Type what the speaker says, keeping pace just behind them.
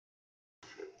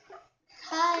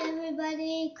Hi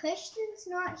everybody, Christian's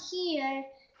not here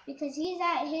because he's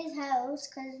at his house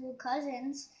because we're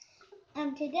cousins.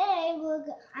 And today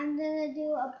I'm gonna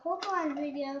do a Pokemon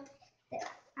video.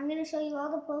 I'm gonna show you all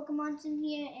the Pokemons in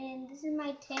here, and this is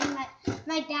my tin.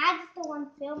 My dad's the one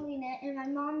filming it, and my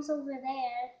mom's over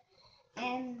there.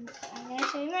 And I'm gonna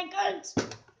show you my cards.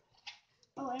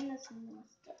 Oh, and there's some more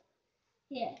stuff.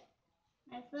 Here,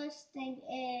 my first thing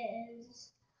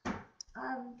is a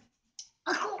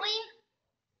coin.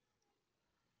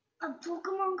 A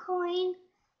Pokemon coin,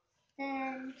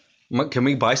 then... Can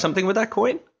we buy something with that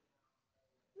coin?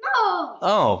 No!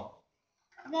 Oh.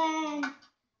 Then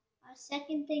our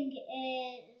second thing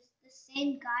is the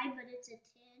same guy, but it's a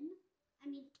tin. I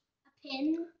mean, a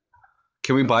pin.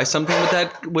 Can we buy something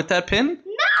with that pin?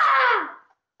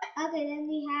 No! Okay, then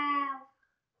we have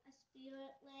a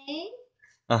spirit link.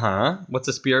 Uh-huh. What's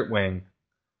a spirit wing?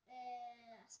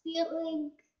 Spirit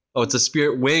link. Oh, it's a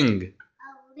spirit wing.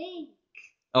 A link.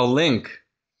 A link.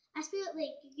 A spirit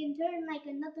link. You can turn like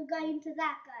another guy into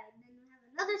that guy. And then we have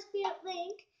another spirit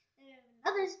link. Then we have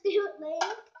another spirit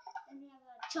link. Then we have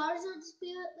a Charizard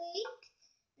spirit link.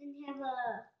 Then we have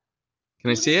a...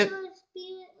 Can I see it? Spirit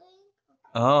link.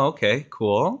 Okay. Oh, okay.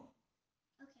 Cool.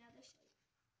 Okay, I'll just show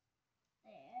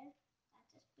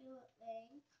you.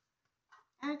 There.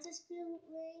 That's a spirit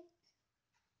link.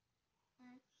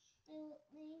 That's a spirit link. That's a spirit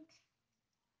link.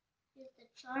 Here's the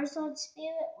Charizard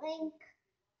spirit link.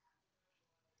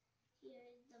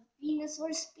 Here's the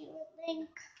Venusaur spirit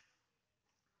link.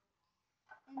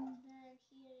 And then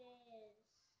here is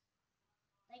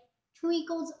like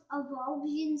Treecko's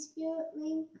Evolving spirit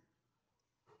link.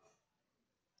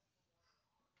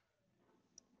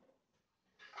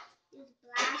 Here's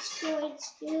Blastoise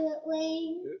spirit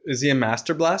link. Is he a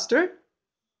Master Blaster?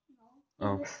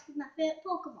 No. He's my favorite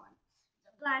Pokemon.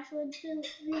 The Blastoise spirit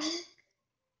link.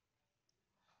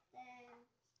 Then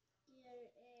here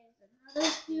is another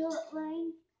spirit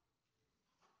link.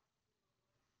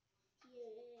 Here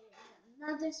is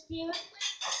another spirit link.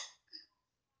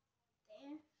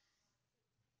 There.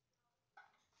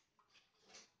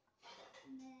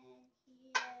 And then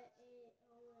here is,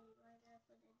 oh wait, why did I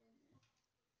put it in there?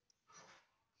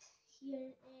 Here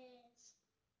is,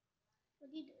 what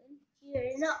are you doing? Here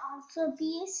is an Ultra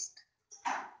Beast.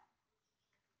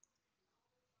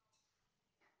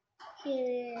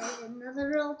 Here is another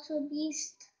Ultra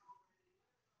Beast.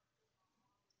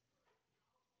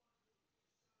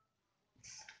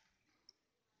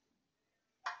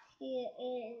 Here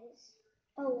is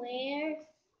Aware.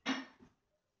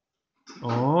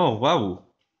 Oh, wow.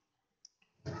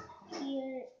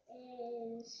 Here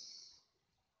is...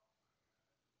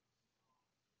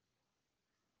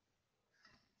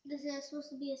 This is supposed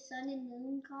to be a Sun and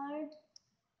Moon card.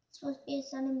 It's supposed to be a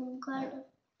Sun and Moon card,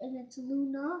 and it's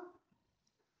Luna.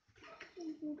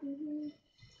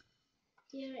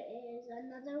 Here is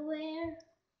another Wear.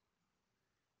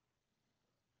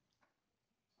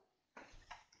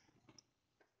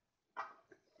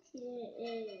 Here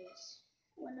is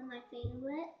one of my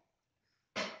favorite.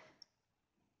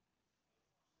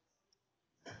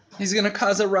 He's gonna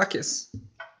cause a ruckus.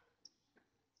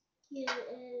 Here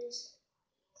is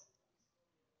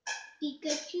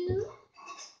Pikachu.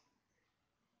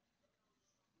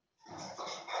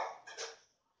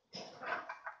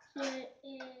 Here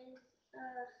is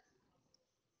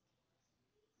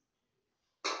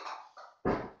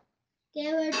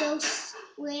Gyarados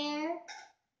Wear.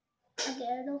 A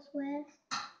Gyarados Wear.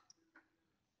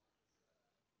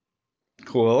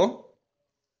 Cool.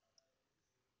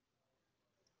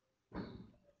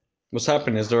 What's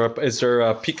happening? Is there a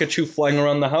Pikachu flying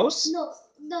around the house? No.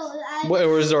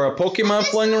 Or is there a Pokemon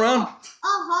flying around? A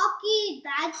hockey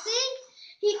bad thing.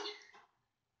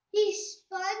 He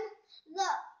spun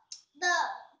the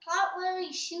part where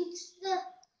he shoots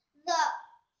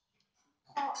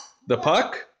The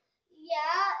puck?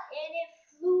 Yeah, and it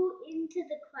flew into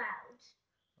the cloud.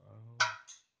 Oh.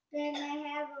 Then I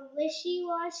have a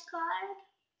Wishy-Wash card.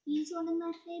 He's one of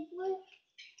my favorites.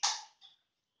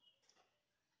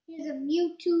 Here's a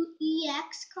Mewtwo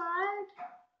EX card.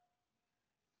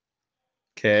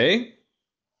 Okay.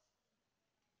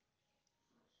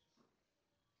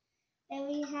 Then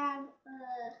we have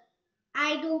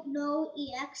I don't know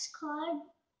EX card.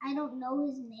 I don't know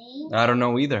his name. I don't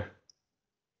know either.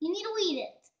 You need to read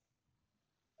it.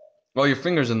 Oh, your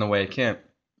finger's in the way. I can't.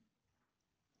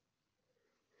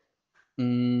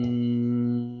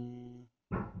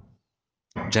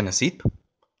 Genesito?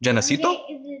 Genesito?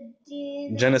 Okay,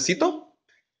 Genesito?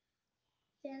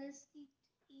 Genesito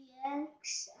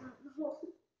EX. I don't know.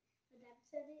 But that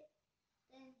said it.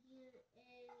 Then here is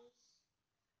a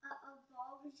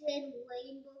Evolving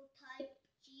Rainbow type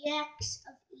GX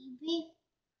of Eevee.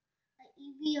 Like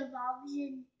Eevee evolves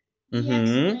in GX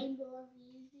Mm-hmm. Rainbow of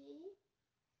Eevee.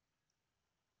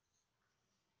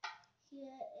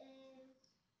 Here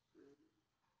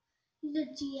is the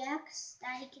GX.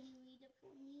 Daddy, can you read it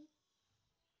for me?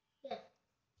 Yeah.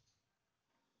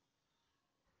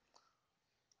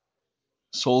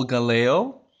 Solgaleo.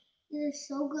 This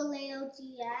is Solgaleo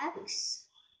GX.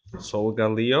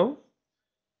 Solgaleo.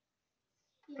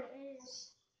 Here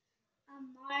is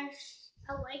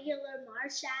a regular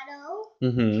Marshadow.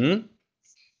 Mm-hmm.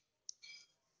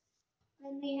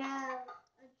 Then we have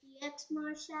a GX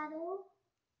Marshadow.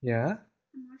 Yeah.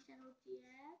 A Marshadow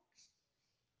GX.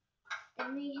 Then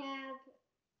we have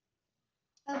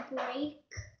a Break.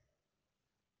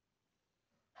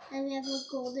 Then we have a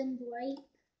Golden Break.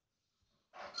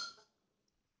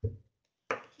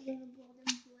 We have a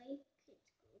Golden Break. It's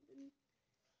golden.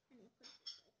 And we put it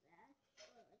like that.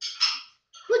 Or like that.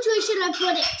 Which way should I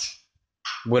put it?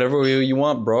 Whatever way you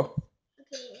want, bro. Okay,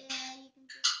 you can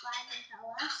subscribe and tell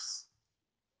us.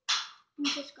 You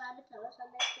can subscribe and tell us. I'm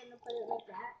just gonna put it like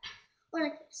that. Or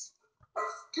like this.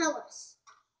 Tell us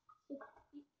if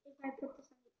I put this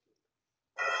on YouTube.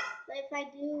 But if I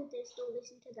do, they still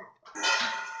listen to that one.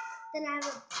 Then I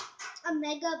have a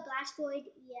Mega Blastoid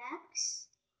EX.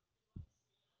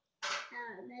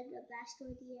 Mega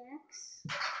Blastoid EX.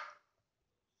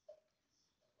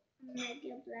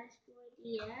 Mega Blastoid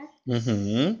EX.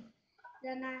 Mm-hmm.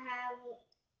 Then I have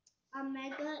a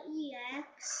Mega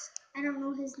EX. I don't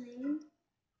know his name.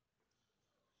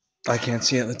 I can't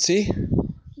see it. Let's see.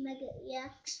 Mega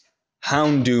EX.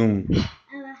 Houndoom. I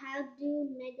have a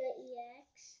Houndoom Mega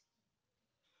EX.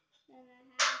 Then I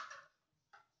have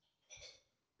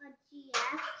a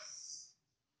GX.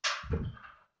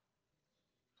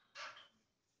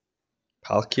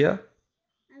 Palkia.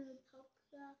 I have a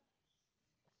Polka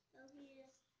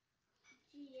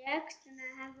GX. Then I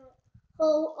have a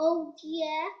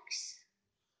OGX.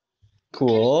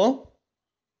 Cool.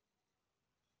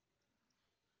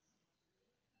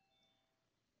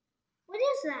 What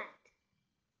is that?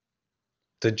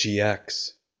 The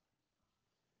GX.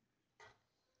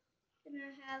 Then I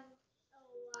have a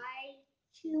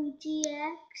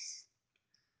Y2GX.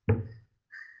 I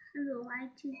have a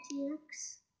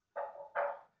Y2GX.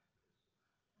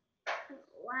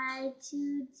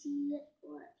 Y2G.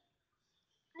 What?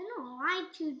 I know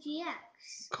Y2GX.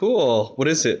 Cool. What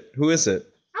is it? Who is it?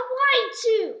 A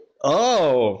Y2.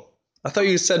 Oh, I thought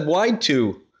you said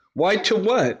Y2. Y2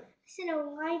 what? I said a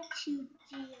Y2GX.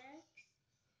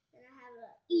 Then I have a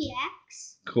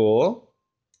EX. Cool.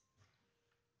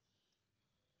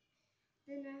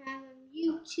 Then I have a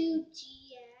Mewtwo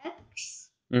GX.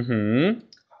 Mm-hmm.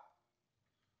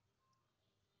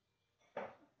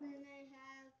 Then I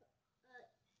have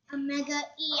a Mega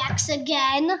EX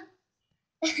again.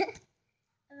 A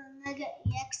Mega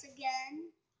EX again.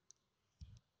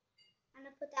 I'm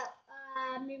gonna put that.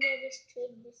 Maybe I just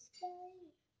trade this guy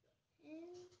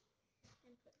in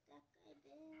and put that guy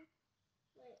there.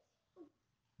 Wait,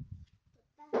 put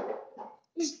that.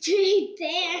 Just trade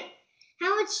there.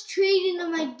 How much trading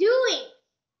am I doing?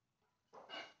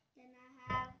 Then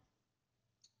I have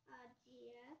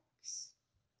GX.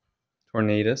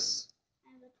 Tornadus. I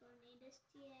have a Tornadus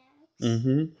GX.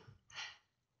 Mm-hmm.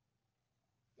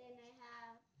 Then I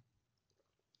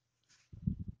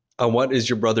have. What is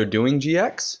your brother doing,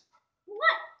 GX?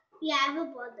 What? Yeah, I have a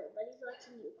brother, but he's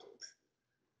watching YouTube.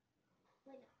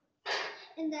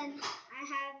 And then I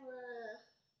have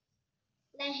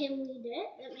let him read it.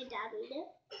 Let my dad read it.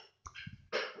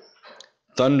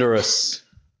 Thunderous.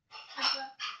 I have a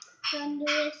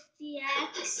Thunderous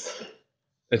GX.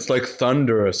 It's like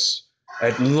thunderous.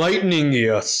 At lightning,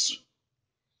 yes.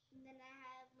 And then I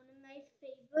have one of my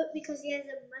favorite because he has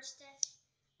a mustache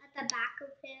at the back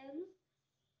of him.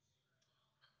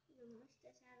 The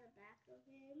mustache at the back of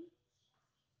him.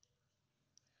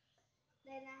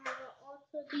 Then I have an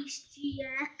Ultra Beast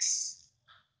GX.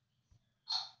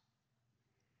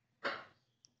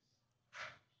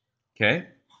 Okay.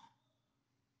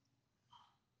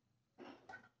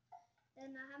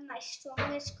 Then I have my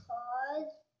strongest card,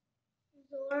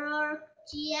 Zoroark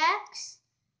GX,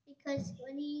 because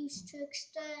when you use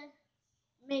Trickster,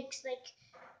 makes like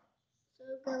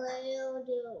Solgaleo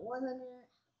do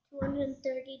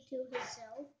 230 to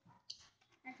himself.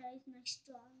 That's why he's my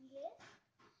strongest.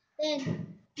 Then,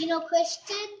 you know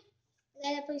Christian, the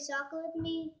guy that plays soccer with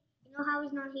me, you know how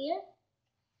he's not here?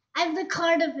 I have the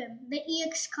card of him, the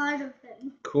EX card of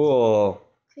him. Cool.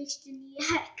 Christian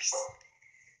EX.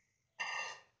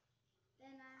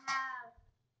 Then I have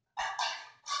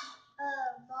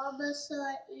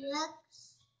Bulbasaur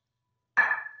EX.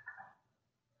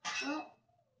 What?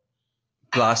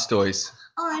 Blastoise.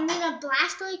 Oh, I mean a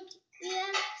Blastoise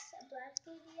EX. A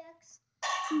Blastoise EX.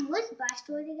 What's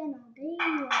Blastoise again? Oh, there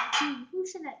you are. Who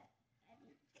should I?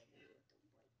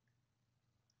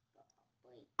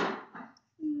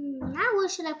 Now where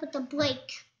should I put the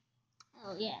Blake?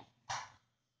 Oh yeah.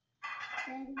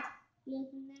 Then here's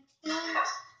the next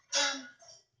one.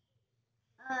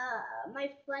 My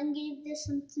friend gave this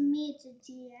one to me. It's a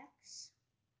GX.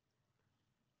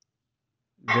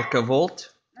 Vikavolt.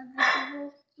 A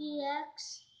Vikavolt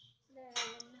GX. Then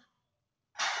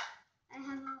I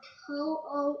have a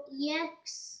Ho-Oh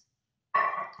EX.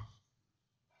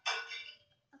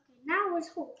 Okay, now it's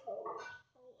Ho-Oh.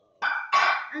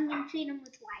 I'm gonna treat him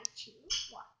with Raichu.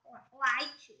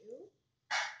 Raichu.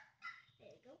 There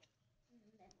you go. And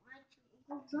then Raichu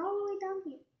goes all the way down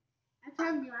here. I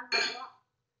told you I have a lot.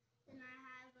 Then I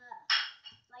have a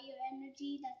Fire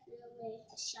Energy. That's really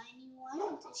a shiny one.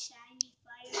 It's a shiny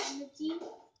Fire Energy.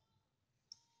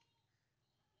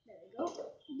 There we go.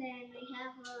 Then we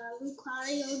have a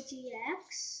Lucario GX.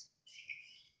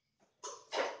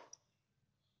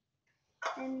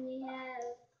 Then we have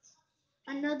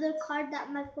another card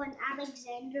that my friend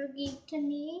Alexander gave to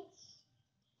me.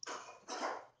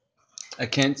 I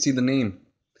can't see the name.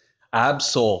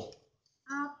 Absol.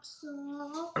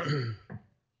 Absol.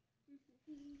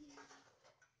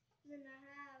 Then I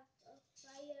have a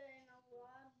Fire and a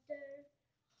Water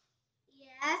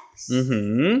EX.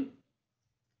 Mm-hmm.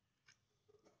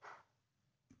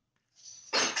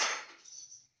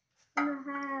 And I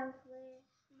have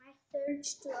my third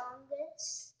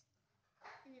strongest.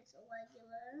 And it's a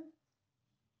regular.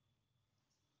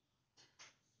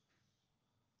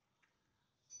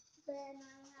 Then I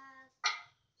have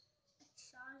a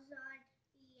Charizard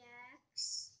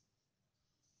EX.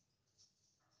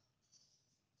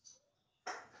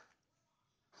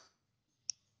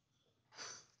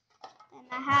 Then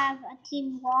I have a Team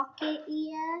Rocket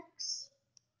EX.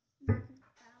 There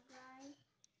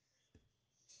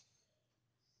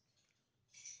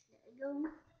we go.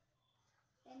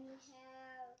 Then we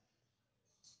have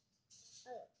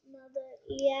another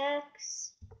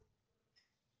EX.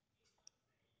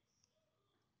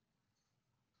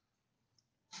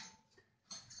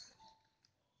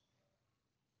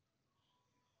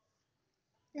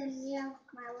 Then we have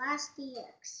my last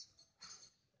EX.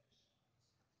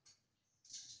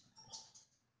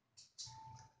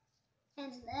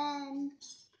 And then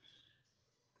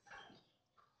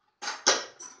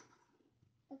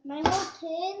my whole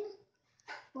tin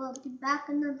will be back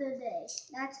another day.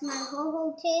 That's my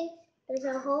Ho-Ho tin. There's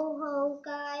a Ho-Ho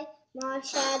guy,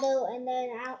 Marshadow, and then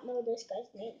I don't know this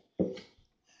guy's name.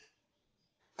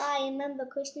 I remember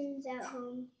Christian's at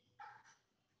home.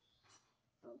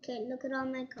 Okay, look at all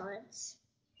my cards.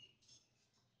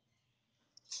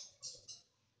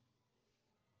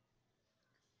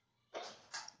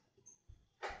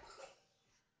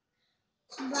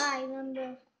 Bye,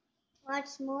 remember,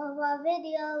 watch more of our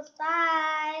videos.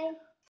 Bye.